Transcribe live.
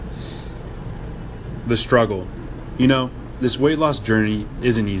The struggle. You know, this weight loss journey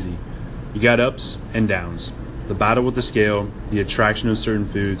isn't easy. You got ups and downs. The battle with the scale, the attraction of certain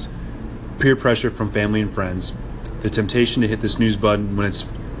foods, peer pressure from family and friends, the temptation to hit the snooze button when it's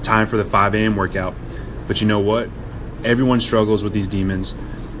time for the 5 a.m. workout. But you know what? Everyone struggles with these demons.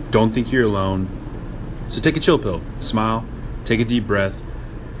 Don't think you're alone. So take a chill pill, smile, take a deep breath,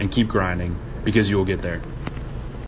 and keep grinding because you will get there.